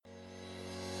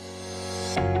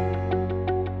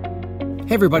Hey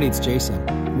everybody, it's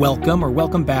Jason.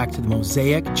 Welcome back to the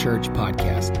Mosaic Church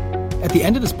podcast. At the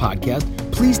end of this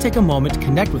podcast, please take a moment to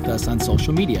connect with us on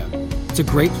social media. It's a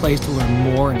great place to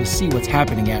learn more and to see what's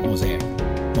happening at Mosaic.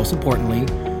 Most importantly,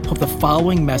 hope the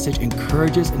following message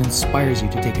encourages and inspires you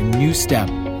to take a new step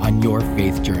on your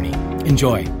faith journey.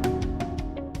 Enjoy.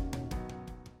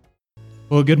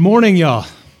 Well, good morning, y'all.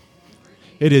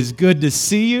 It is good to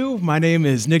see you. My name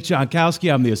is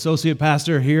Jonckowski. I'm the associate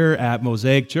pastor here at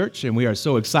Mosaic Church, and we are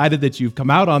so excited that you've come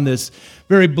out on this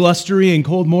very blustery and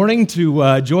cold morning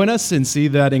to join us and see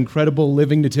that incredible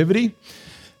living nativity.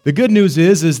 The good news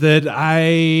is that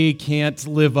I can't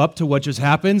live up to what just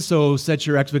happened, so set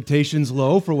your expectations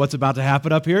low for what's about to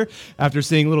happen up here after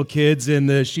seeing little kids in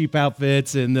the sheep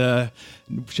outfits and the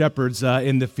shepherds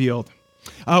in the field.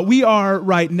 We are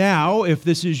right now, if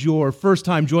this is your first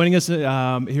time joining us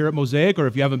here at Mosaic, or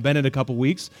if you haven't been in a couple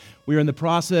weeks, we are in the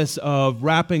process of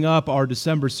wrapping up our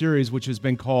December series, which has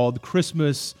been called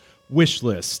Christmas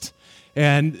Wishlist.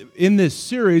 And in this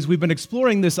series, we've been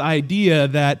exploring this idea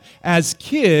that as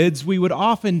kids, we would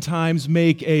oftentimes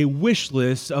make a wish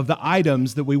list of the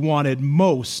items that we wanted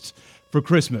most for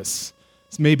Christmas.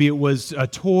 Maybe it was a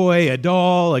toy, a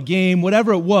doll, a game,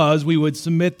 whatever it was, we would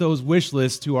submit those wish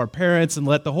lists to our parents and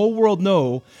let the whole world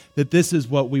know that this is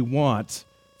what we want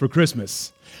for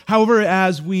Christmas. However,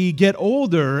 as we get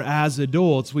older as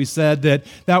adults, we said that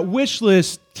that wish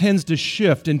list tends to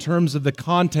shift in terms of the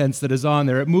contents that is on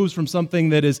there. It moves from something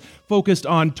that is focused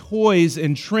on toys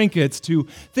and trinkets to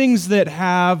things that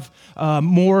have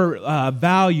more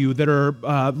value, that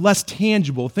are less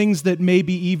tangible, things that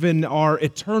maybe even are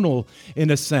eternal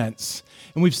in a sense.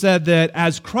 And we've said that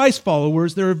as Christ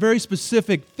followers, there are very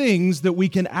specific things that we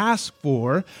can ask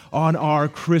for on our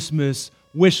Christmas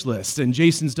wish list. And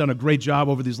Jason's done a great job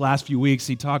over these last few weeks.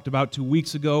 He talked about 2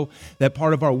 weeks ago that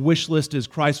part of our wish list as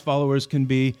Christ followers can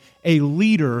be a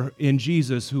leader in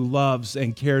Jesus who loves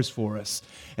and cares for us.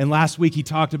 And last week he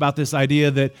talked about this idea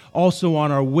that also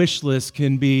on our wish list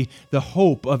can be the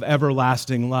hope of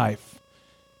everlasting life.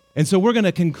 And so we're going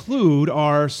to conclude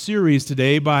our series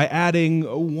today by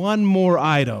adding one more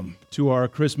item to our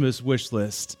Christmas wish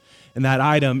list. And that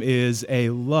item is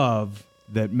a love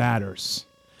that matters.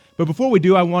 But before we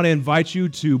do, I want to invite you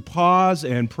to pause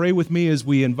and pray with me as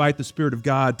we invite the Spirit of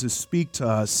God to speak to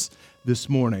us this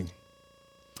morning.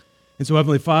 And so,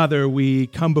 Heavenly Father, we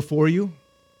come before you.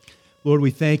 Lord,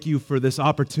 we thank you for this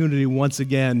opportunity once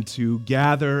again to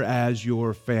gather as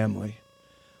your family.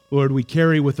 Lord, we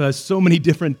carry with us so many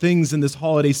different things in this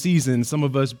holiday season. Some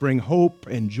of us bring hope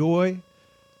and joy.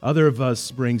 Other of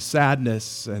us bring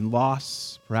sadness and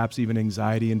loss, perhaps even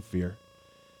anxiety and fear.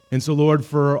 And so, Lord,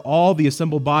 for all the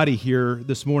assembled body here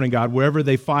this morning, God, wherever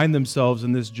they find themselves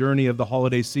in this journey of the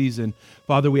holiday season,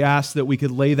 Father, we ask that we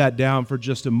could lay that down for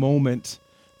just a moment,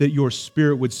 that your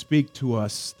Spirit would speak to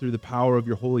us through the power of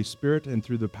your Holy Spirit and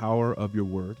through the power of your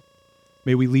word.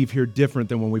 May we leave here different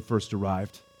than when we first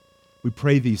arrived. We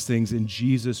pray these things in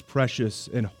Jesus' precious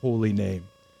and holy name.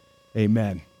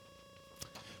 Amen.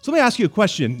 So let me ask you a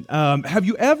question. Have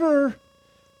you ever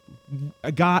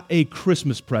got a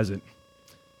Christmas present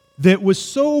that was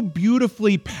so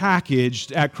beautifully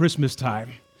packaged at Christmas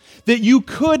time that you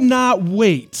could not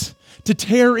wait to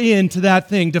tear into that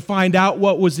thing to find out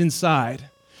what was inside?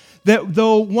 That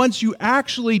though once you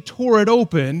actually tore it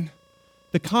open,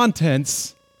 the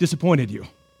contents disappointed you.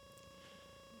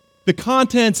 The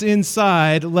contents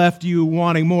inside left you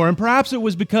wanting more. And perhaps it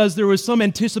was because there was some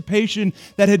anticipation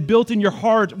that had built in your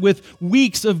heart with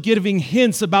weeks of giving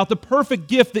hints about the perfect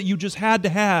gift that you just had to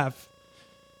have.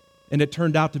 And it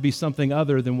turned out to be something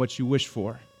other than what you wished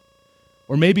for.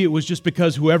 Or maybe it was just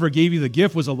because whoever gave you the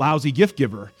gift was a lousy gift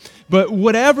giver. But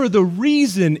whatever the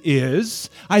reason is,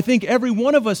 I think every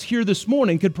one of us here this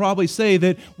morning could probably say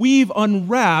that we've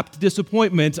unwrapped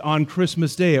disappointment on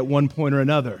Christmas Day at one point or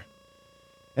another.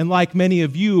 And like many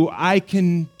of you, I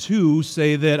can too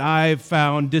say that I've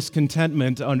found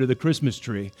discontentment under the Christmas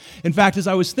tree. In fact, as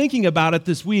I was thinking about it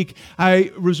this week,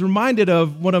 I was reminded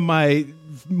of one of my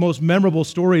most memorable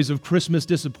stories of Christmas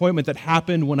disappointment that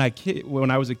happened when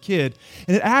I was a kid.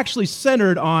 And it actually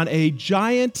centered on a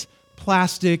giant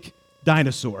plastic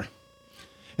dinosaur.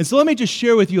 And so let me just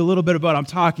share with you a little bit about what I'm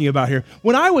talking about here.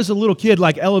 When I was a little kid,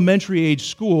 like elementary age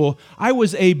school, I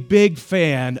was a big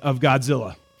fan of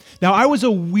Godzilla. Now, I was a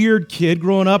weird kid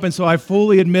growing up, and so I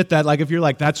fully admit that. Like, if you're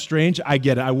like, that's strange, I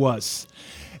get it, I was.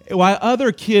 While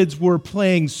other kids were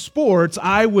playing sports,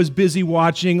 I was busy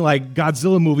watching like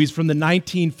Godzilla movies from the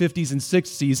 1950s and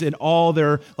 60s in all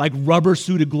their like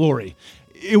rubber-suited glory.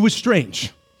 It was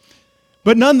strange.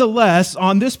 But nonetheless,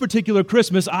 on this particular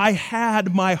Christmas, I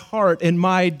had my heart and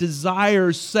my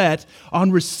desires set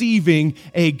on receiving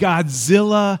a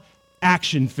Godzilla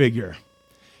action figure.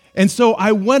 And so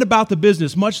I went about the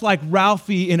business, much like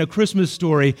Ralphie in A Christmas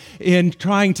Story, in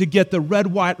trying to get the Red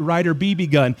White Ryder BB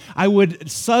gun. I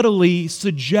would subtly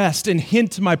suggest and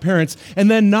hint to my parents, and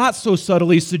then not so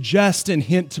subtly suggest and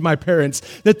hint to my parents,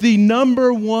 that the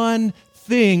number one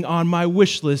thing on my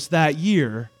wish list that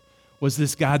year was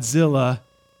this Godzilla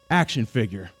action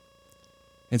figure.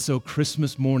 And so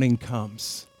Christmas morning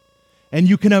comes. And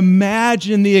you can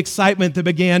imagine the excitement that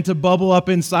began to bubble up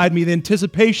inside me, the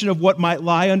anticipation of what might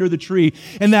lie under the tree.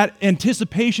 And that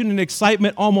anticipation and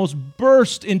excitement almost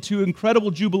burst into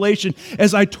incredible jubilation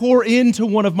as I tore into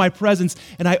one of my presents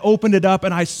and I opened it up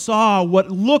and I saw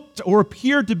what looked or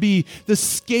appeared to be the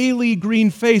scaly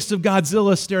green face of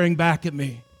Godzilla staring back at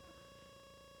me.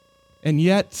 And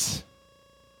yet,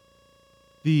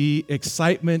 the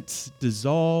excitement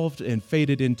dissolved and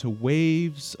faded into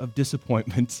waves of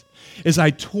disappointment as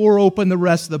I tore open the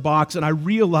rest of the box and I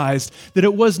realized that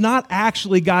it was not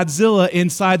actually Godzilla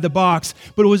inside the box,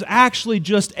 but it was actually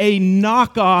just a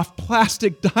knockoff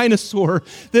plastic dinosaur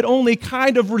that only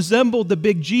kind of resembled the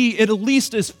Big G, at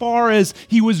least as far as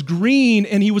he was green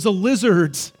and he was a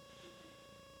lizard.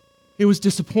 It was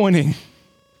disappointing.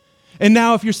 And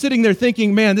now if you're sitting there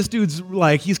thinking, man, this dude's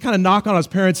like, he's kind of knocking on his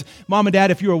parents. Mom and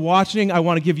Dad, if you are watching, I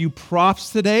want to give you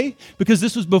props today because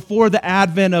this was before the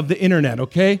advent of the internet,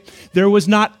 okay? There was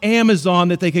not Amazon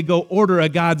that they could go order a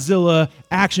Godzilla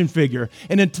action figure.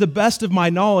 And to the best of my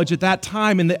knowledge, at that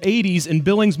time in the 80s in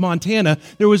Billings, Montana,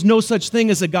 there was no such thing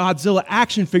as a Godzilla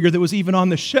action figure that was even on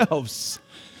the shelves.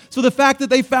 So the fact that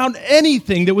they found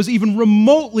anything that was even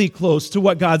remotely close to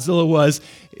what Godzilla was,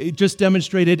 it just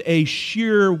demonstrated a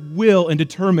sheer will and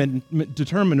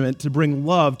determination to bring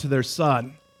love to their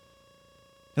son.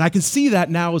 And I can see that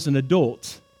now as an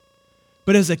adult.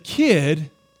 But as a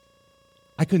kid,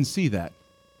 I couldn't see that.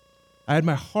 I had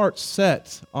my heart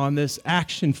set on this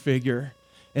action figure,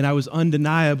 and I was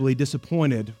undeniably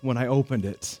disappointed when I opened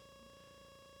it.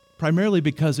 Primarily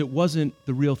because it wasn't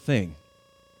the real thing.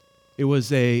 It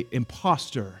was an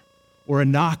imposter or a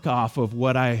knockoff of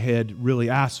what I had really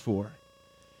asked for.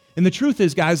 And the truth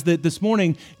is, guys, that this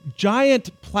morning, giant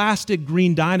plastic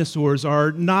green dinosaurs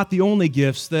are not the only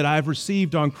gifts that I've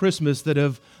received on Christmas that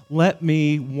have left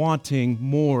me wanting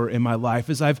more in my life.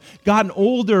 As I've gotten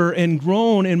older and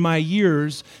grown in my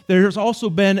years, there's also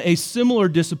been a similar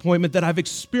disappointment that I've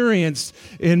experienced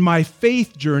in my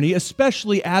faith journey,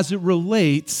 especially as it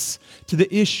relates to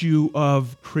the issue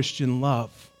of Christian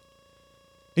love.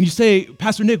 And you say,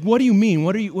 Pastor Nick, what do you mean?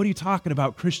 What are you talking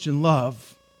about, Christian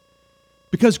love?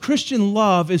 Because Christian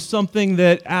love is something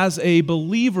that, as a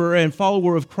believer and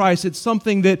follower of Christ, it's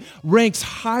something that ranks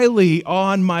highly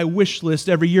on my wish list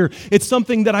every year. It's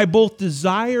something that I both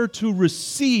desire to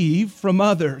receive from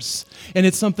others, and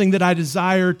it's something that I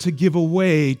desire to give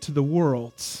away to the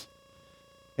world.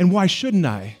 And why shouldn't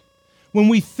I? When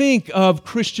we think of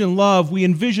Christian love, we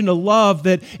envision a love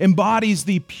that embodies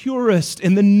the purest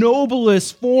and the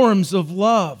noblest forms of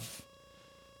love.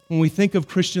 When we think of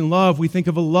Christian love, we think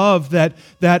of a love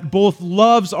that both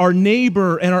loves our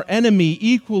neighbor and our enemy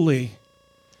equally.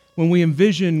 When we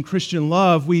envision Christian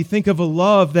love, we think of a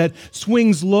love that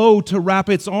swings low to wrap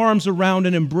its arms around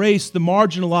and embrace the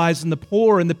marginalized and the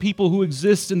poor and the people who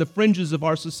exist in the fringes of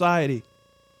our society.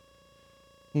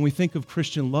 When we think of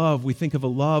Christian love, we think of a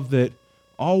love that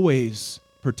always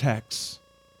protects,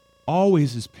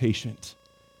 always is patient,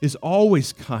 is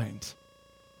always kind,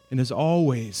 and is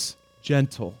always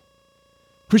gentle.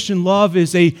 Christian love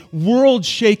is a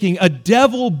world-shaking, a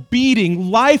devil-beating,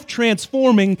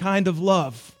 life-transforming kind of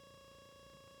love.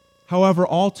 However,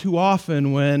 all too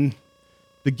often when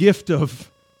the gift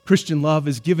of Christian love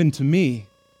is given to me,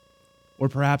 or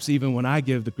perhaps even when I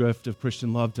give the gift of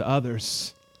Christian love to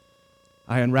others,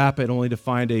 I unwrap it only to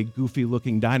find a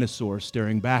goofy-looking dinosaur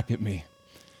staring back at me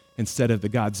instead of the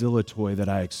Godzilla toy that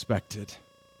I expected.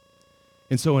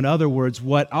 And so, in other words,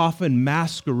 what often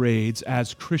masquerades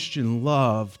as Christian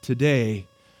love today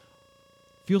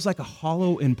feels like a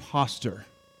hollow imposter,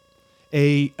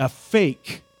 a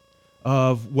fake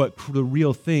of what the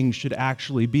real thing should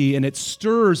actually be. And it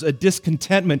stirs a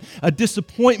discontentment, a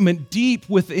disappointment deep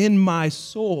within my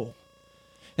soul.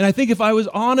 And I think if I was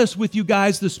honest with you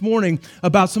guys this morning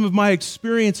about some of my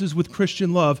experiences with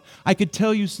Christian love, I could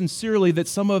tell you sincerely that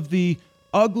some of the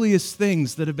ugliest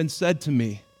things that have been said to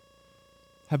me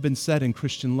have been said in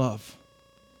Christian love.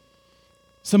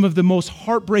 Some of the most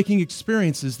heartbreaking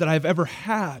experiences that I've ever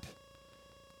had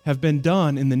have been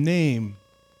done in the name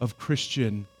of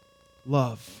Christian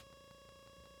love.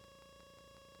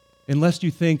 And lest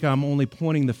you think I'm only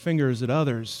pointing the fingers at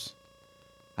others,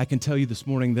 I can tell you this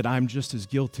morning that I'm just as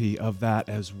guilty of that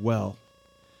as well.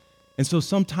 And so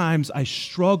sometimes I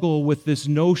struggle with this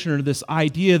notion or this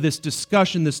idea, this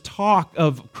discussion, this talk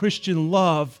of Christian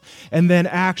love, and then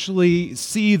actually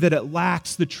see that it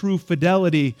lacks the true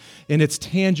fidelity in its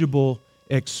tangible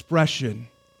expression.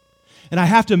 And I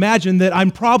have to imagine that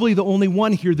I'm probably the only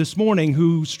one here this morning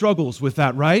who struggles with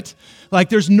that, right? Like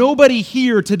there's nobody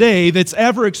here today that's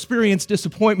ever experienced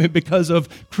disappointment because of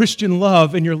Christian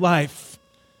love in your life.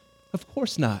 Of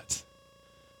course not.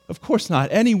 Of course not.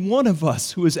 Any one of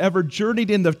us who has ever journeyed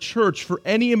in the church for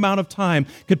any amount of time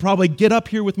could probably get up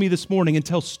here with me this morning and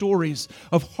tell stories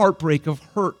of heartbreak, of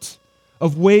hurt,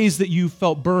 of ways that you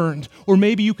felt burned. Or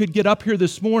maybe you could get up here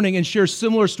this morning and share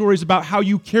similar stories about how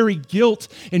you carry guilt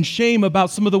and shame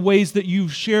about some of the ways that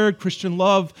you've shared Christian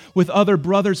love with other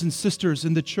brothers and sisters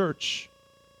in the church.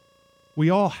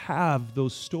 We all have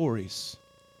those stories.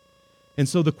 And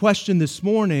so the question this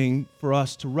morning for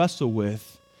us to wrestle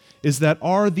with is that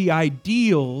are the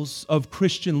ideals of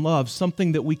Christian love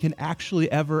something that we can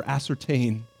actually ever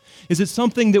ascertain? Is it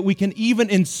something that we can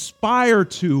even inspire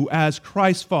to as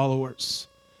Christ followers?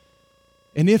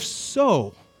 And if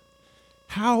so,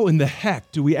 how in the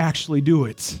heck do we actually do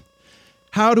it?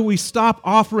 How do we stop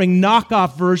offering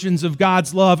knockoff versions of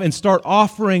God's love and start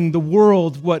offering the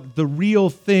world what the real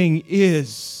thing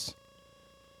is?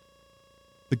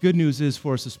 The good news is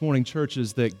for us this morning, church,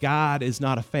 is that God is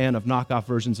not a fan of knockoff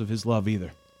versions of his love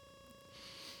either.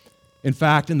 In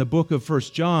fact, in the book of 1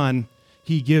 John,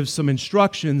 he gives some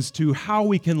instructions to how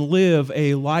we can live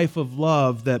a life of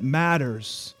love that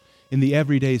matters in the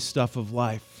everyday stuff of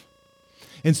life.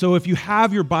 And so if you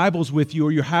have your Bibles with you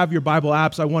or you have your Bible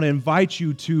apps, I want to invite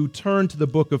you to turn to the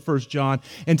book of 1 John.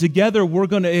 And together we're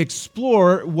going to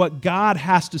explore what God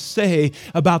has to say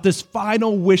about this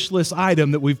final wish list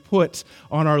item that we've put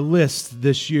on our list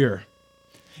this year.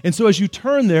 And so as you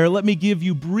turn there, let me give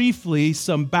you briefly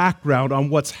some background on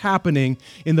what's happening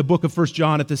in the book of 1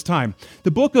 John at this time.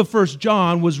 The book of 1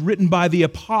 John was written by the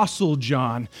Apostle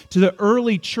John to the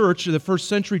early church, or the first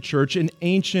century church in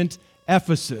ancient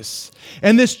Ephesus.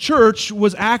 And this church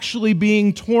was actually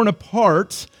being torn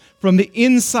apart from the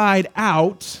inside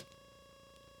out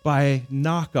by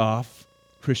knockoff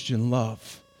Christian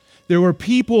love. There were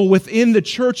people within the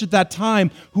church at that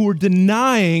time who were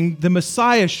denying the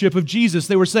messiahship of Jesus.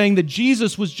 They were saying that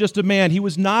Jesus was just a man. He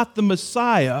was not the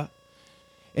Messiah.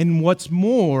 And what's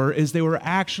more is they were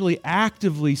actually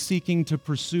actively seeking to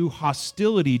pursue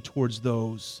hostility towards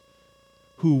those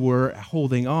who were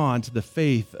holding on to the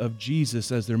faith of Jesus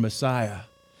as their Messiah.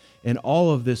 And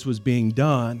all of this was being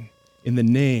done in the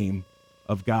name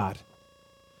of God.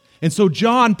 And so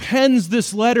John pens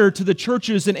this letter to the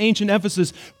churches in ancient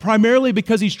Ephesus primarily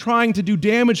because he's trying to do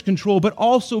damage control, but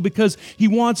also because he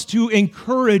wants to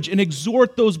encourage and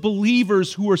exhort those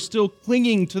believers who are still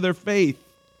clinging to their faith.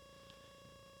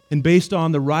 And based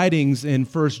on the writings in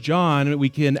 1 John, we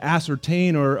can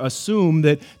ascertain or assume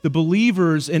that the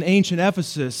believers in ancient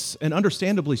Ephesus, and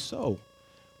understandably so,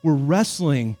 were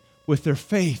wrestling with their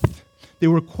faith. They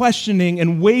were questioning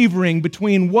and wavering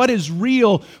between what is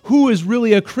real, who is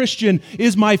really a Christian,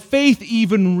 is my faith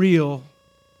even real?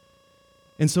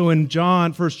 And so in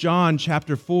 1 John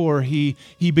chapter 4, he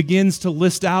begins to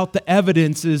list out the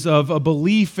evidences of a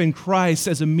belief in Christ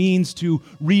as a means to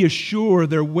reassure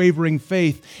their wavering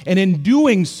faith. And in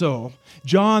doing so,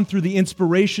 John, through the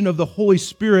inspiration of the Holy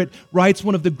Spirit, writes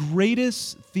one of the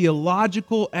greatest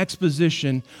theological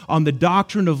exposition on the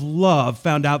doctrine of love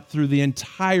found out through the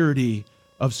entirety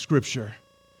of Scripture.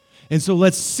 And so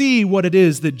let's see what it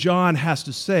is that John has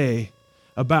to say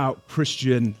about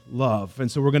Christian love.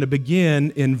 And so we're going to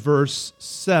begin in verse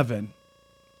 7.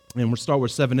 And we'll start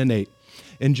with 7 and 8.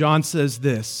 And John says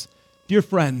this, "Dear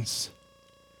friends,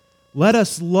 let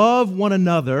us love one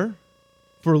another,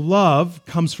 for love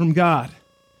comes from God.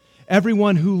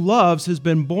 Everyone who loves has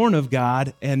been born of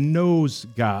God and knows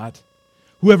God.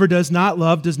 Whoever does not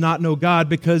love does not know God,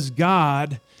 because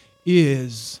God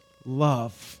is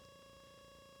love."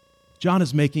 John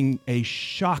is making a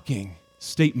shocking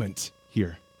statement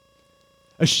here.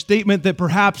 A statement that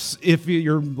perhaps, if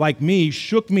you're like me,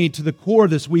 shook me to the core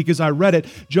this week as I read it.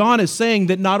 John is saying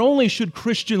that not only should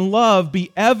Christian love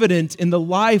be evident in the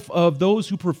life of those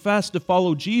who profess to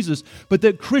follow Jesus, but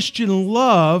that Christian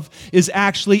love is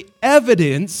actually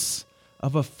evidence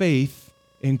of a faith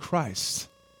in Christ.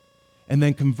 And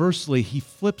then conversely, he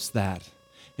flips that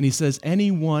and he says,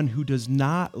 anyone who does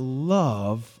not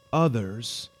love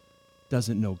others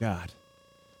doesn't know God.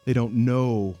 They don't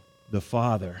know the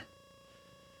Father.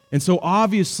 And so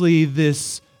obviously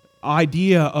this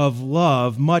idea of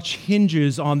love much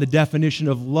hinges on the definition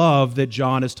of love that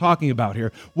John is talking about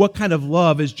here. What kind of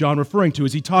love is John referring to?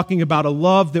 Is he talking about a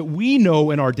love that we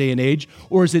know in our day and age,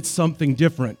 or is it something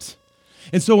different?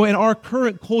 And so in our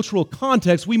current cultural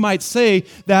context, we might say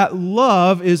that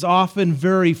love is often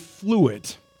very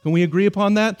fluid. Can we agree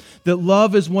upon that? That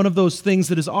love is one of those things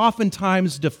that is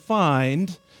oftentimes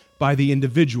defined by the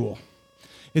individual.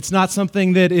 It's not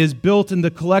something that is built in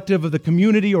the collective of the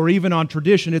community or even on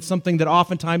tradition. It's something that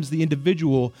oftentimes the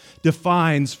individual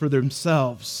defines for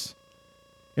themselves.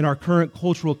 In our current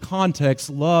cultural context,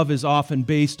 love is often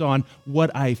based on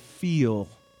what I feel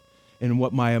and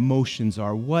what my emotions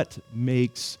are. What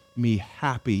makes me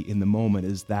happy in the moment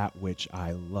is that which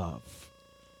I love.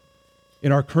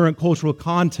 In our current cultural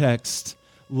context,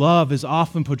 love is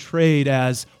often portrayed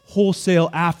as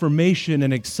wholesale affirmation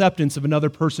and acceptance of another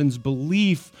person's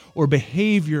belief or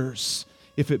behaviors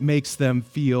if it makes them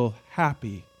feel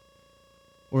happy.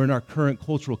 Or in our current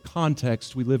cultural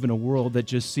context, we live in a world that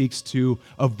just seeks to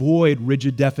avoid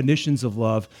rigid definitions of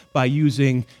love by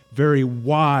using very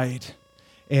wide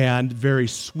and very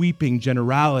sweeping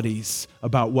generalities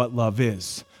about what love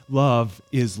is. Love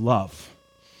is love.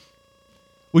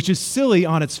 Which is silly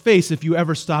on its face if you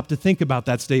ever stop to think about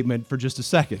that statement for just a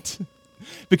second.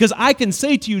 Because I can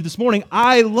say to you this morning,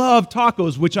 I love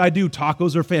tacos, which I do.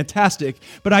 Tacos are fantastic.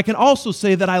 But I can also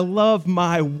say that I love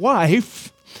my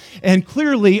wife, and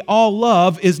clearly all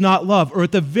love is not love. Or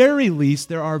at the very least,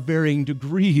 there are varying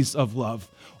degrees of love.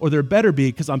 Or there better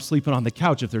be, because I'm sleeping on the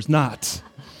couch if there's not.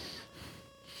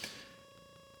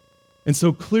 And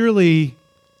so clearly,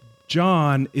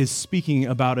 John is speaking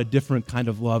about a different kind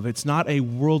of love. It's not a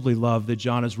worldly love that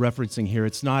John is referencing here.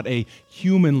 It's not a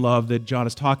human love that John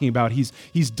is talking about.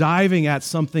 He's diving at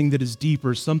something that is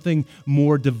deeper, something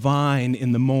more divine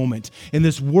in the moment. And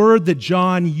this word that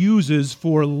John uses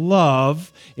for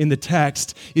love in the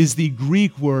text is the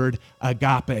Greek word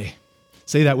agape.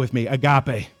 Say that with me,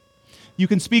 agape. You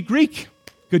can speak Greek.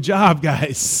 Good job,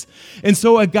 guys. And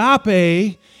so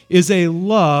agape is a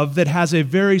love that has a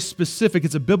very specific,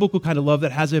 it's a biblical kind of love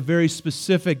that has a very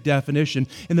specific definition.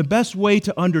 And the best way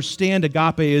to understand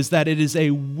agape is that it is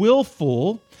a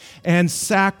willful and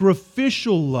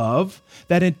sacrificial love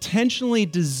that intentionally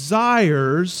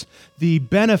desires the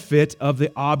benefit of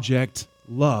the object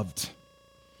loved.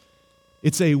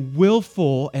 It's a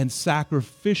willful and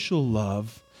sacrificial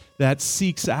love that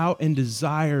seeks out and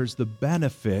desires the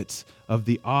benefit of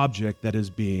the object that is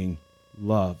being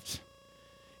loved.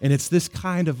 And it's this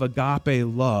kind of agape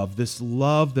love, this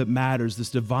love that matters, this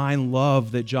divine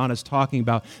love that John is talking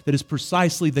about, that is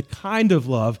precisely the kind of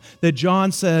love that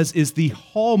John says is the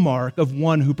hallmark of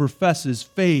one who professes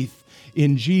faith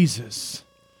in Jesus.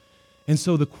 And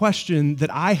so the question that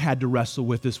I had to wrestle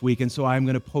with this week, and so I'm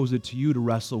going to pose it to you to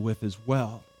wrestle with as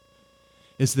well,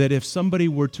 is that if somebody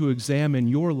were to examine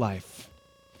your life,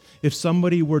 if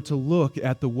somebody were to look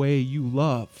at the way you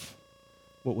love,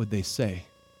 what would they say?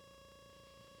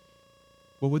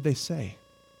 What would they say?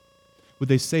 Would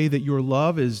they say that your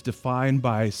love is defined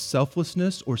by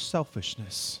selflessness or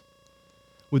selfishness?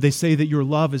 Would they say that your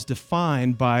love is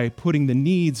defined by putting the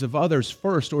needs of others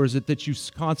first, or is it that you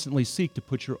constantly seek to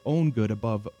put your own good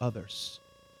above others?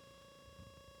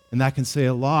 And that can say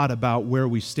a lot about where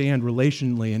we stand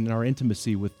relationally in our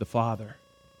intimacy with the Father.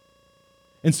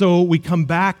 And so we come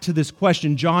back to this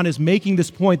question. John is making this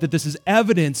point that this is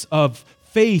evidence of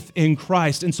faith in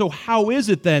Christ. And so how is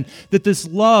it then that this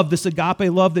love, this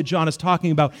agape love that John is talking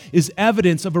about, is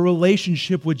evidence of a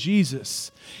relationship with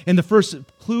Jesus? And the first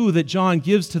clue that John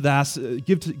gives to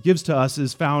us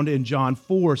is found in John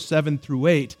 4, 7 through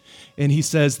 8. And he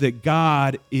says that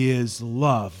God is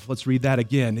love. Let's read that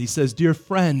again. He says, "Dear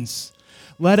friends,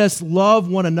 let us love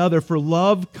one another, for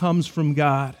love comes from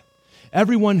God.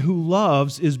 Everyone who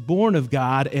loves is born of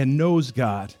God and knows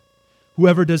God.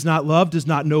 Whoever does not love does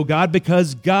not know God,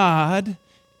 because God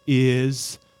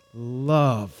is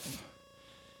love."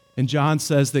 And John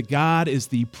says that God is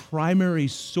the primary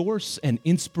source and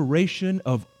inspiration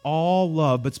of all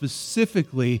love, but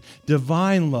specifically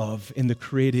divine love in the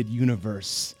created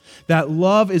universe. That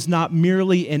love is not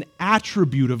merely an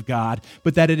attribute of God,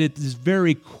 but that at its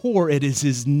very core, it is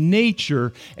His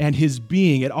nature and His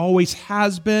being. It always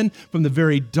has been from the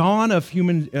very dawn of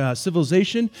human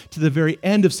civilization to the very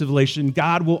end of civilization.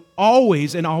 God will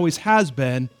always and always has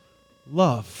been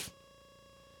love.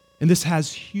 And this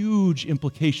has huge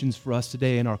implications for us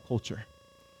today in our culture.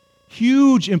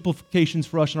 Huge implications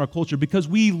for us in our culture, because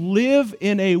we live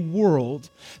in a world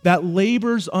that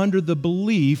labors under the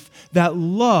belief that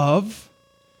love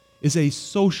is a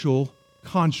social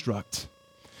construct.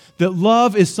 that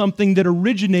love is something that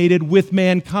originated with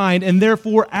mankind, and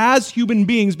therefore, as human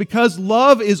beings, because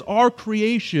love is our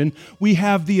creation, we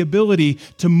have the ability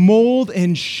to mold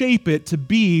and shape it to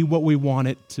be what we want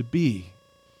it to be.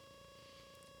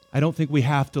 I don't think we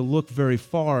have to look very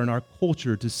far in our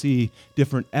culture to see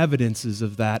different evidences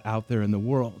of that out there in the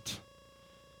world.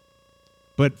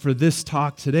 But for this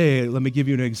talk today, let me give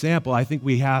you an example. I think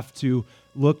we have to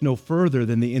look no further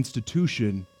than the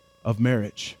institution of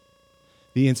marriage.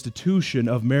 The institution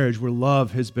of marriage where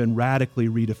love has been radically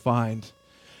redefined.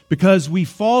 Because we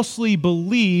falsely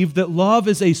believe that love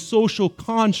is a social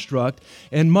construct,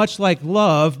 and much like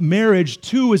love, marriage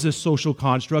too is a social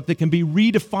construct that can be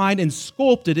redefined and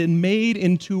sculpted and made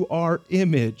into our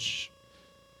image.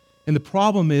 And the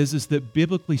problem is that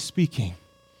biblically speaking,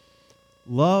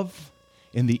 love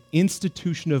and the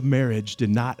institution of marriage did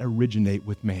not originate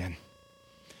with man.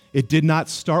 It did not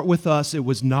start with us. It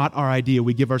was not our idea.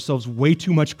 We give ourselves way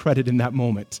too much credit in that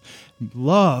moment.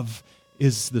 Love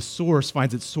is the source,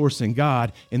 finds its source in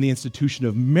God, and the institution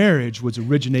of marriage was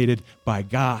originated by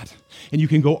God. And you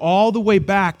can go all the way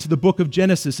back to the book of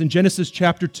Genesis, in Genesis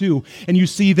chapter 2, and you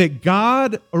see that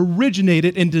God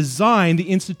originated and designed the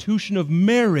institution of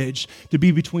marriage to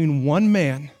be between one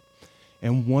man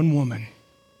and one woman.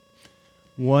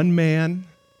 One man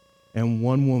and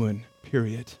one woman,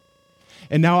 period.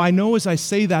 And now I know as I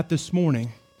say that this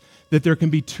morning, that there can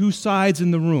be two sides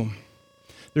in the room.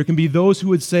 There can be those who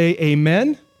would say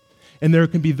amen, and there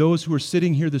can be those who are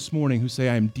sitting here this morning who say,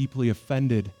 I am deeply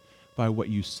offended by what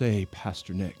you say,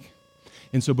 Pastor Nick.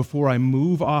 And so before I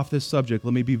move off this subject,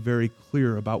 let me be very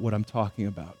clear about what I'm talking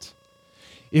about.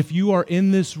 If you are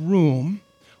in this room,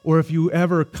 or if you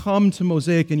ever come to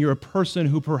Mosaic and you're a person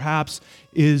who perhaps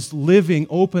is living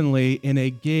openly in a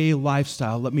gay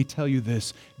lifestyle, let me tell you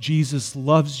this, Jesus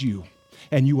loves you,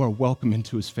 and you are welcome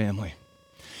into his family.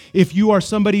 If you are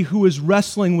somebody who is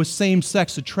wrestling with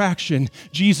same-sex attraction,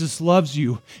 Jesus loves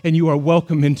you, and you are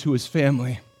welcome into his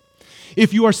family.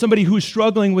 If you are somebody who is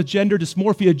struggling with gender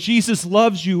dysmorphia, Jesus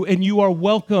loves you, and you are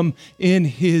welcome in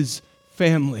his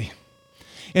family.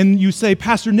 And you say,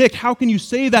 Pastor Nick, how can you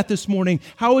say that this morning?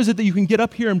 How is it that you can get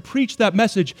up here and preach that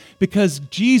message? Because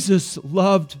Jesus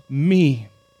loved me,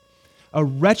 a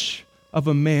wretch of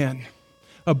a man,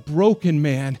 a broken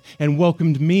man, and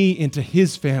welcomed me into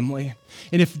his family.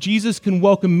 And if Jesus can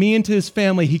welcome me into his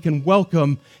family, he can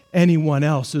welcome anyone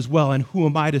else as well. And who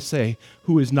am I to say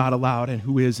who is not allowed and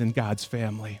who is in God's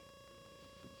family?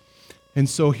 And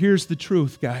so here's the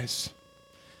truth, guys.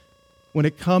 When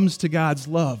it comes to God's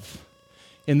love,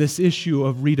 in this issue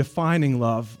of redefining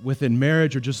love within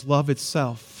marriage or just love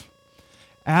itself,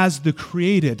 as the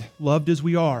created, loved as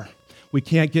we are, we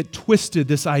can't get twisted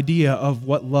this idea of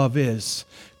what love is.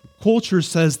 Culture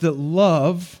says that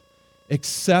love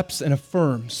accepts and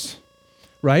affirms,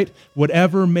 right?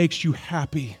 Whatever makes you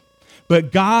happy.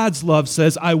 But God's love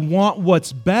says, I want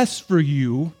what's best for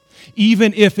you,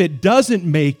 even if it doesn't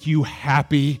make you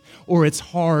happy or it's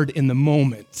hard in the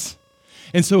moment.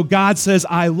 And so God says,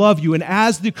 I love you. And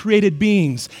as the created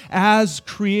beings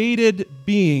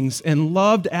and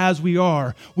loved as we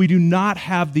are, we do not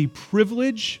have the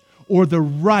privilege or the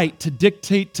right to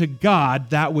dictate to God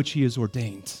that which he has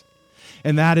ordained.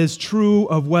 And that is true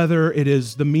of whether it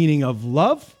is the meaning of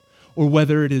love or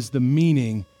whether it is the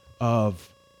meaning of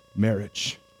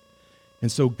marriage.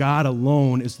 And so God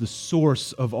alone is the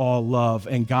source of all love,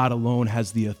 and God alone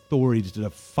has the authority to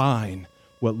define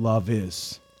what love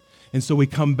is. And so we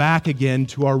come back again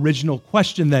to our original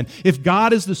question then. If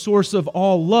God is the source of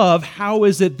all love, how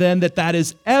is it then that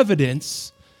is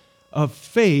evidence of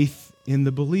faith in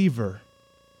the believer?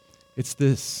 It's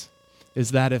this,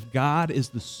 is that if God is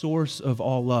the source of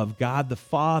all love, God the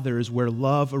Father is where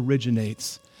love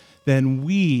originates, then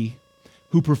we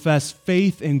who profess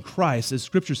faith in Christ, as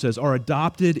Scripture says, are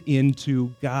adopted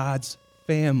into God's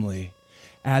family.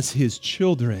 As his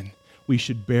children, we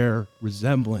should bear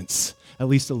resemblance, at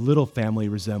least a little family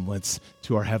resemblance,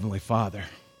 to our Heavenly Father.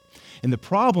 And the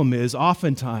problem is,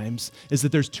 oftentimes, is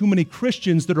that there's too many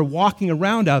Christians that are walking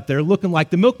around out there looking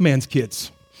like the milkman's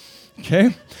kids.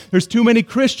 Okay? There's too many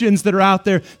Christians that are out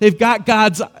there. They've got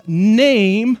God's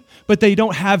name, but they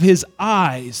don't have his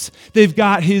eyes. They've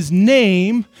got his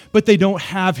name, but they don't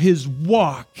have his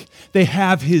walk. They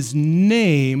have his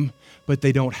name, but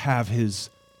they don't have his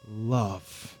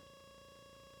love.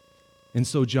 And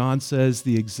so John says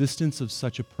the existence of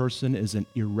such a person is an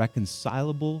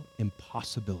irreconcilable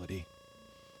impossibility.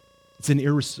 It's an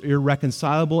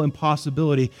irreconcilable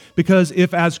impossibility because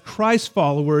if as Christ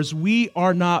followers we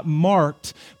are not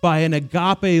marked by an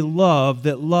agape love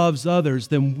that loves others,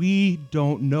 then we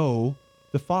don't know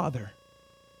the Father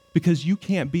because you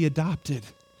can't be adopted.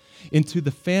 into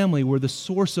the family where the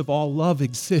source of all love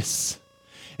exists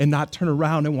and not turn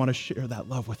around and want to share that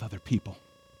love with other people.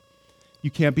 You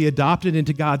can't be adopted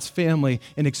into God's family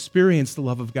and experience the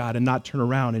love of God and not turn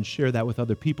around and share that with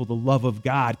other people. The love of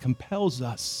God compels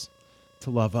us to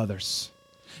love others.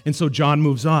 And so John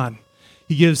moves on.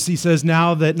 He says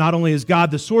now that not only is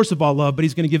God the source of all love, but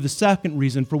he's going to give the second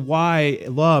reason for why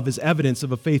love is evidence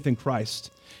of a faith in Christ.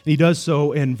 And he does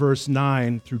so in verse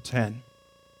 9 through 10.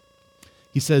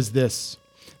 He says this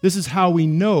is how we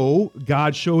know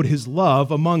God showed his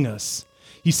love among us.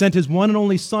 He sent his one and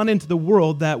only Son into the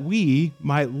world that we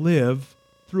might live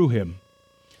through him.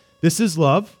 This is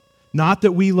love, not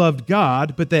that we loved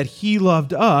God, but that he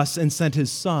loved us and sent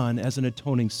his Son as an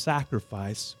atoning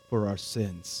sacrifice for our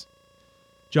sins.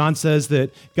 John says that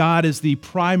God is the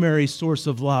primary source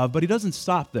of love, but he doesn't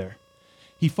stop there.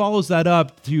 He follows that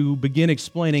up to begin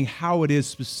explaining how it is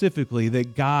specifically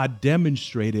that God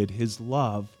demonstrated his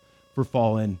love for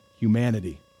fallen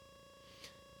humanity.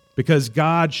 Because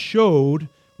God showed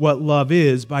what love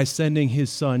is by sending his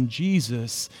Son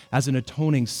Jesus as an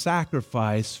atoning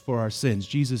sacrifice for our sins.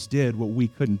 Jesus did what we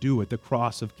couldn't do at the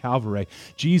cross of Calvary.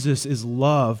 Jesus is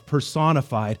love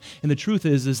personified. And the truth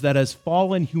is that as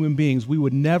fallen human beings, we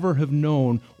would never have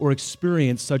known or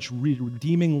experienced such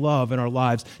redeeming love in our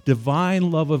lives,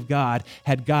 divine love of God,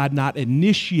 had God not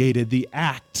initiated the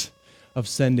act of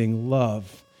sending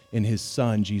love in his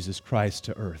Son, Jesus Christ,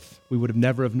 to earth. We would have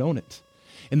never have known it.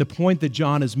 And the point that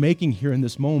John is making here in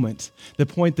this moment, the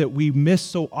point that we miss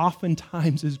so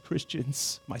oftentimes as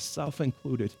Christians, myself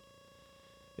included,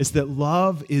 is that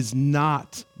love is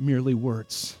not merely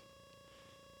words.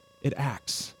 It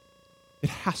acts. It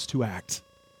has to act.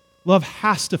 Love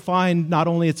has to find not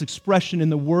only its expression in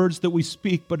the words that we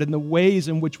speak, but in the ways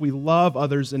in which we love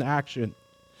others in action.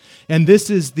 And this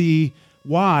is the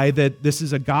why that this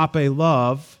is agape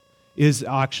love is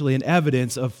actually an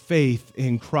evidence of faith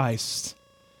in Christ.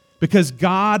 Because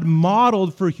God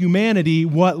modeled for humanity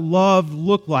what love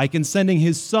looked like in sending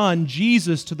his Son,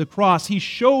 Jesus, to the cross. He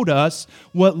showed us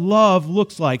what love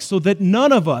looks like so that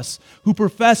none of us who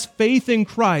profess faith in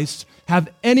Christ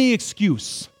have any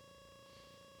excuse.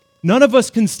 None of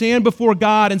us can stand before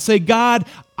God and say, God,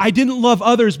 I didn't love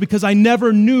others because I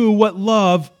never knew what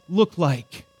love looked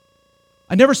like.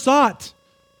 I never saw it.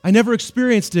 I never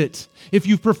experienced it. If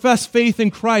you profess faith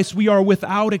in Christ, we are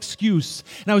without excuse.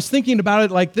 And I was thinking about it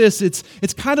like this. It's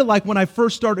kind of like when I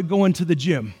first started going to the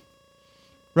gym,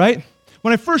 right?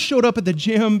 When I first showed up at the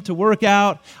gym to work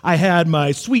out, I had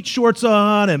my sweet shorts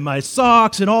on and my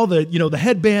socks and all the, the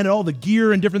headband and all the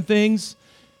gear and different things.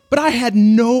 But I had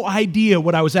no idea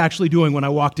what I was actually doing when I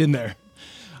walked in there.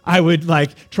 I would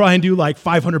try and do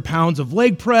 500 pounds of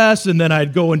leg press, and then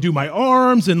I'd go and do my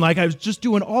arms, and I was just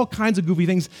doing all kinds of goofy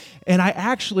things. And I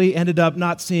actually ended up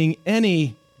not seeing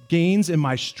any gains in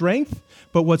my strength,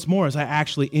 but what's more is I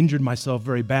actually injured myself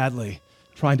very badly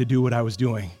trying to do what I was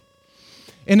doing.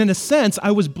 And in a sense, I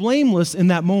was blameless in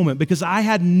that moment because I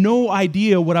had no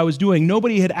idea what I was doing.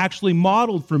 Nobody had actually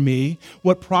modeled for me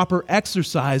what proper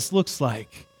exercise looks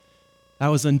like. That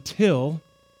was until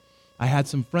I had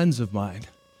some friends of mine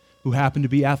who happened to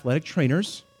be athletic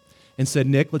trainers and said,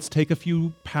 Nick, let's take a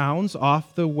few pounds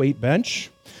off the weight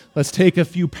bench. Let's take a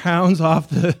few pounds off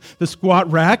the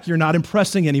squat rack. You're not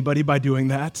impressing anybody by doing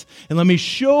that. And let me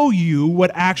show you what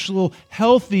actual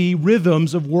healthy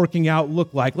rhythms of working out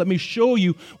look like. Let me show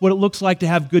you what it looks like to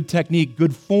have good technique,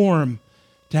 good form,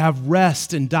 to have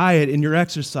rest and diet in your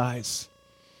exercise.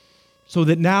 So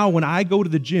that now when I go to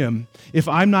the gym, if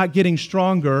I'm not getting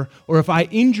stronger or if I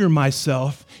injure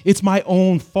myself, it's my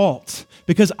own fault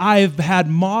because I've had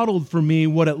modeled for me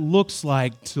what it looks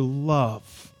like to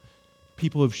love.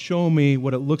 People have shown me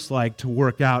what it looks like to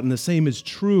work out, and the same is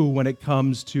true when it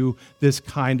comes to this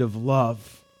kind of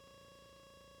love.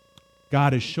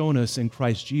 God has shown us in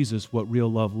Christ Jesus what real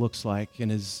love looks like in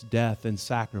his death and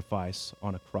sacrifice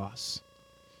on a cross.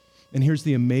 And here's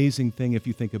the amazing thing if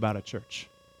you think about it, church.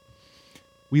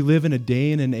 We live in a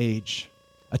day and an age,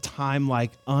 a time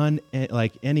like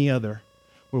any other,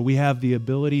 where we have the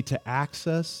ability to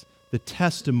access the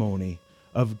testimony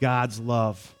of God's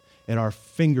love at our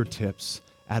fingertips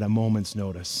at a moment's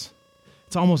notice.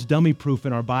 It's almost dummy-proof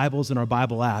in our Bibles and our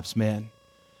Bible apps, man.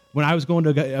 When I was going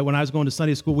to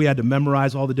Sunday school, we had to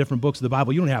memorize all the different books of the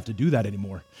Bible. You don't have to do that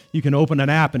anymore. You can open an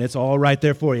app and it's all right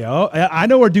there for you. Oh, I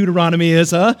know where Deuteronomy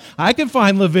is, huh? I can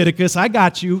find Leviticus. I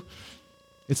got you.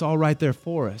 It's all right there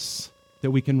for us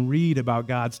that we can read about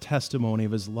God's testimony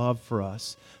of his love for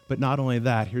us. But not only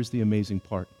that, here's the amazing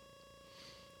part.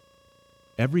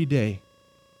 Every day,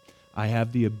 I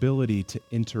have the ability to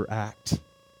interact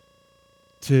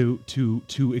to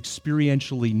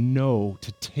experientially know,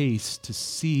 to taste, to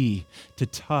see, to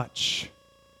touch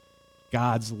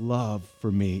God's love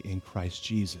for me in Christ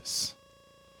Jesus.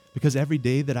 Because every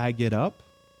day that I get up,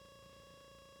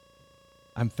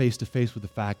 I'm face to face with the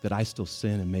fact that I still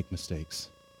sin and make mistakes.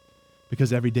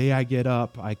 Because every day I get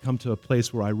up, I come to a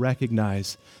place where I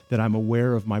recognize that I'm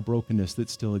aware of my brokenness that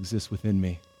still exists within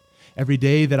me. Every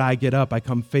day that I get up, I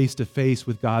come face to face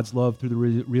with God's love through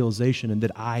the realization and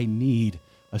that I need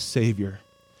a Savior.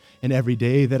 And every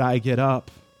day that I get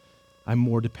up, I'm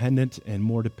more dependent and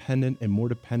more dependent and more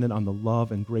dependent on the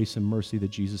love and grace and mercy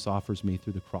that Jesus offers me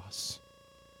through the cross.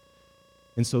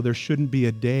 And so there shouldn't be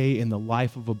a day in the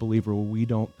life of a believer where we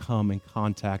don't come in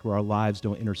contact, where our lives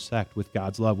don't intersect with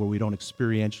God's love, where we don't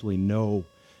experientially know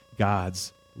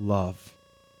God's love,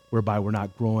 whereby we're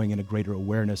not growing in a greater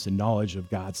awareness and knowledge of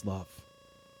God's love.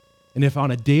 And if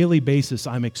on a daily basis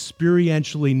I'm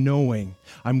experientially knowing,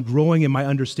 I'm growing in my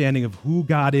understanding of who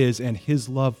God is and His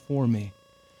love for me,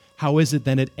 how is it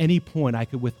then at any point I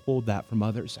could withhold that from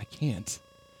others? I can't.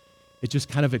 It just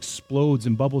kind of explodes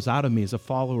and bubbles out of me as a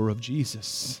follower of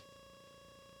Jesus.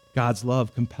 God's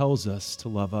love compels us to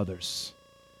love others.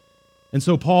 And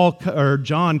so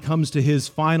John comes to his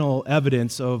final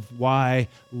evidence of why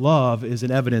love is an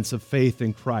evidence of faith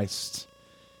in Christ.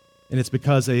 And it's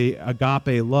because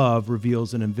agape love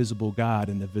reveals an invisible God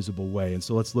in a visible way. And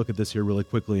so let's look at this here really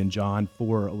quickly in John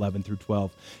 4:11 through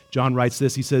 12. John writes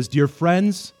this, he says, "Dear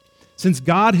friends, since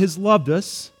God has loved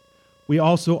us, we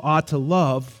also ought to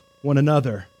love one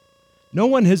another. No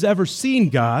one has ever seen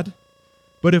God,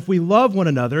 but if we love one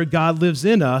another, God lives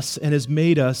in us and has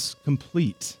made us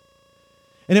complete."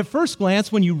 And at first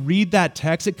glance, when you read that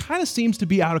text, it kind of seems to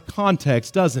be out of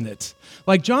context, doesn't it?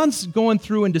 Like John's going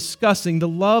through and discussing the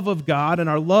love of God and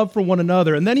our love for one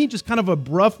another, and then he just kind of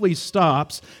abruptly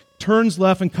stops, turns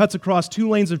left and cuts across 2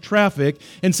 lanes of traffic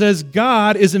and says,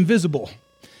 God is invisible.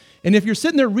 And if you're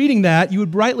sitting there reading that, you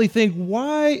would rightly think,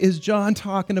 why is John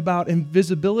talking about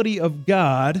invisibility of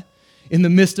God in the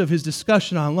midst of his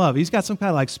discussion on love? He's got some kind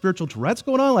of like spiritual Tourette's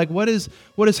going on? Like what is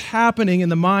happening in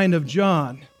the mind of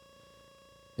John?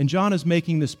 And John is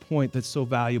making this point that's so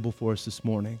valuable for us this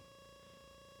morning,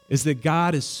 is that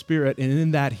God is spirit, and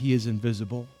in that He is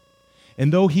invisible.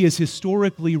 And though He has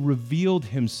historically revealed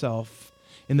Himself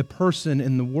in the person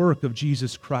and the work of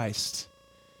Jesus Christ,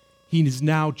 He is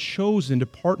now chosen to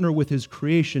partner with His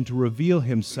creation to reveal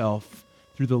Himself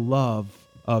through the love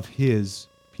of His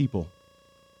people.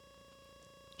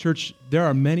 Church, there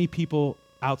are many people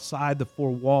outside the 4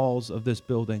 walls of this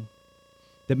building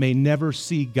that may never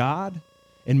see God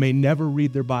and may never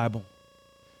read their Bible,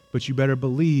 but you better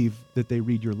believe that they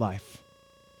read your life.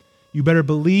 You better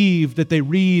believe that they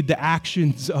read the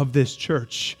actions of this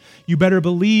church. You better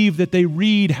believe that they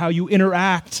read how you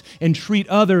interact and treat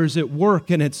others at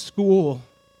work and at school.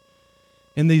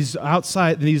 And these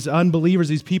unbelievers,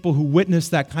 these people who witness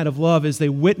that kind of love, as they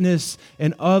witness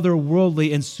an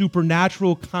otherworldly and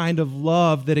supernatural kind of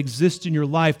love that exists in your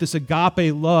life, this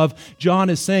agape love, John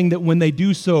is saying that when they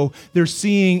do so, they're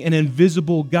seeing an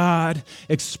invisible God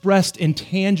expressed in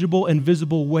tangible and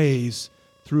visible ways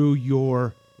through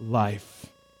your life.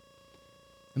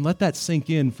 And let that sink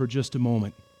in for just a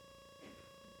moment.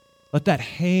 Let that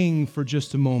hang for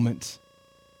just a moment.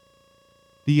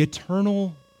 The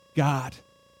eternal God,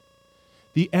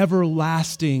 the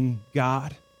everlasting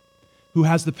God, who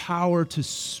has the power to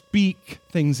speak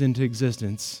things into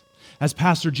existence. As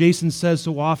Pastor Jason says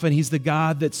so often, He's the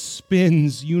God that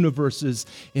spins universes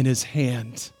in His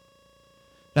hand.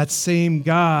 That same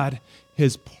God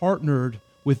has partnered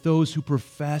with those who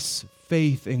profess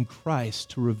faith in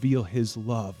Christ to reveal His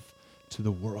love to the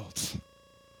world.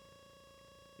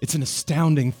 It's an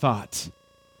astounding thought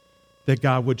that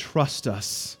God would trust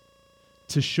us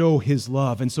to show His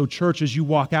love. And so, church, as you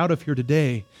walk out of here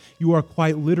today, you are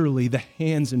quite literally the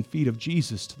hands and feet of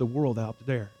Jesus to the world out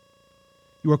there.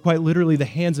 You are quite literally the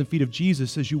hands and feet of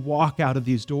Jesus as you walk out of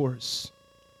these doors.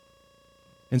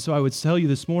 And so I would tell you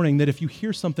this morning that if you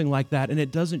hear something like that and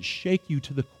it doesn't shake you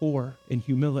to the core in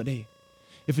humility,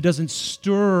 if it doesn't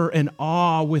stir an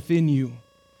awe within you,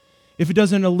 if it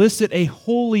doesn't elicit a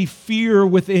holy fear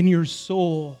within your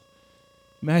soul,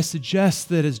 may I suggest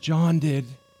that as John did,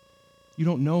 you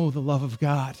don't know the love of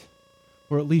God,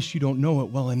 or at least you don't know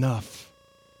it well enough.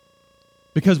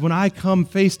 Because when I come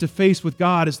face to face with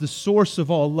God as the source of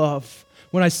all love,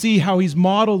 when I see how He's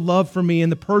modeled love for me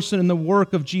in the person and the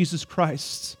work of Jesus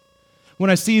Christ, when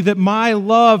I see that my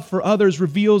love for others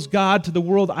reveals God to the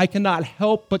world, I cannot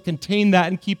help but contain that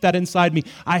and keep that inside me.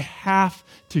 I have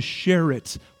to share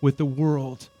it with the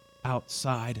world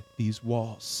outside these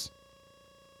walls.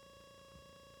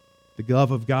 The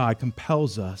love of God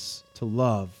compels us to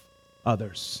love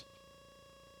others.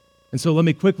 And so let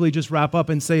me quickly just wrap up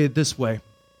and say it this way.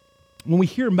 When we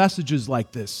hear messages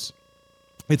like this,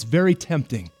 it's very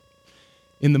tempting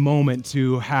in the moment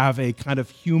to have a kind of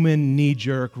human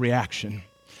knee-jerk reaction.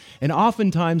 And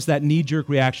oftentimes that knee-jerk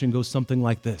reaction goes something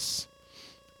like this: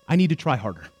 I need to try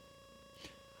harder.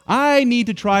 I need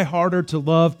to try harder to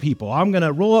love people. I'm going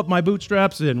to roll up my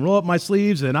bootstraps and roll up my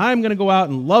sleeves, and I'm going to go out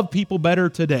and love people better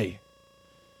today.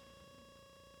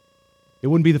 It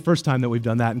wouldn't be the first time that we've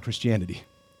done that in Christianity.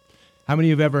 How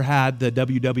many of you have ever had the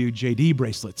WWJD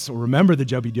bracelets or remember the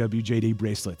WWJD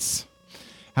bracelets?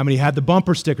 How many had the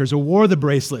bumper stickers or wore the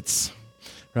bracelets?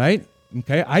 Right?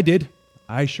 Okay, I did.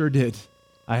 I sure did.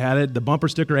 I had it, the bumper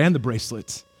sticker and the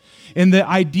bracelets. And the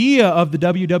idea of the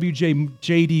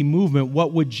WWJD movement,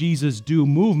 what would Jesus do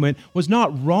movement, was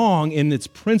not wrong in its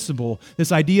principle.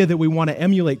 This idea that we want to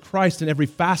emulate Christ in every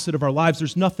facet of our lives,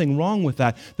 there's nothing wrong with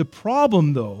that. The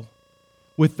problem, though,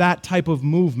 with that type of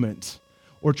movement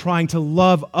or trying to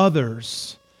love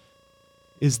others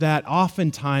is that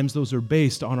oftentimes those are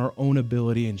based on our own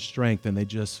ability and strength, and they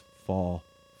just fall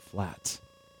flat.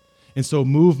 And so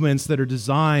movements that are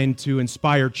designed to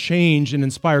inspire change and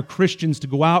inspire Christians to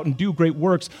go out and do great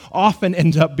works often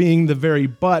end up being the very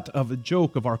butt of a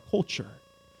joke of our culture.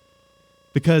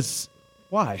 Because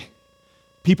why?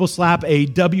 People slap a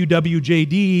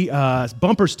WWJD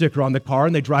bumper sticker on the car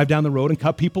and they drive down the road and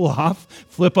cut people off,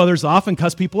 flip others off and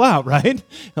cuss people out, right?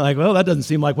 Like, well, that doesn't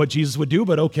seem like what Jesus would do,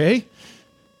 but okay.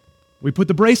 We put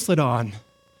the bracelet on.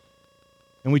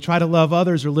 And we try to love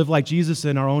others or live like Jesus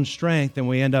in our own strength, and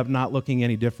we end up not looking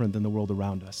any different than the world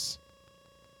around us.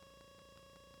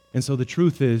 And so the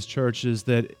truth is, church, is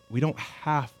that we don't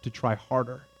have to try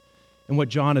harder. And what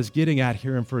John is getting at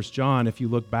here in 1 John, if you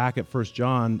look back at 1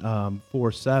 John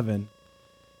 4:7,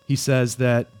 he says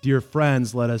that, "Dear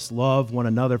friends, let us love one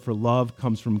another, for love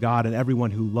comes from God, and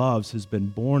everyone who loves has been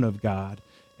born of God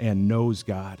and knows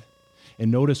God."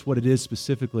 And notice what it is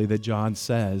specifically that John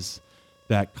says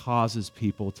that causes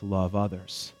people to love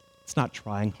others. It's not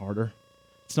trying harder.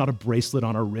 It's not a bracelet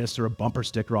on our wrist or a bumper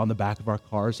sticker on the back of our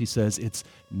cars. He says it's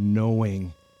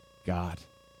knowing God.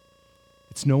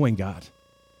 It's knowing God.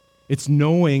 It's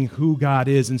knowing who God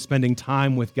is and spending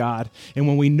time with God. And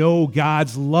when we know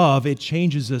God's love, it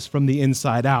changes us from the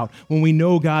inside out. When we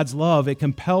know God's love, it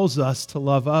compels us to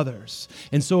love others.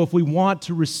 And so if we want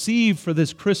to receive for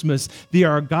this Christmas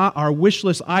our wish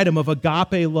list item of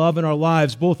agape love in our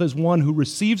lives, both as one who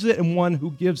receives it and one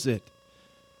who gives it,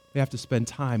 we have to spend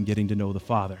time getting to know the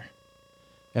Father.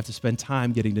 We have to spend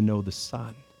time getting to know the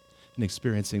Son and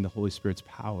experiencing the Holy Spirit's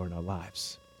power in our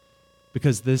lives.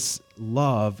 Because this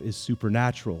love is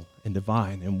supernatural and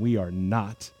divine, and we are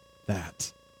not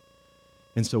that.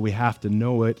 And so we have to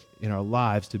know it in our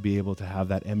lives to be able to have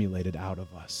that emulated out of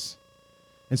us.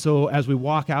 And so as we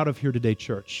walk out of here today,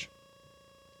 church,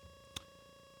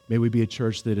 may we be a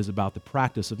church that is about the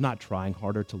practice of not trying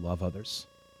harder to love others,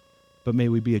 but may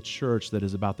we be a church that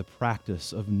is about the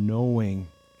practice of knowing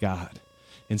God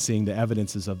and seeing the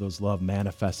evidences of those love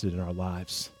manifested in our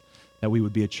lives. That we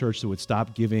would be a church that would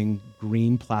stop giving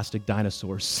green plastic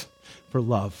dinosaurs for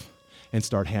love and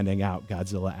start handing out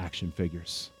Godzilla action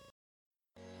figures.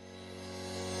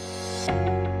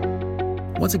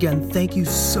 Once again, thank you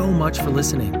so much for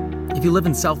listening. If you live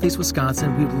in Southeast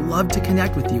Wisconsin, we'd love to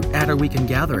connect with you at our weekend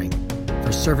gathering.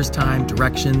 For service time,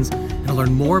 directions, and to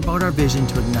learn more about our vision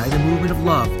to ignite a movement of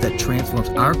love that transforms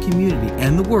our community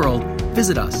and the world,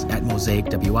 visit us at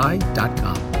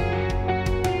mosaicwi.com.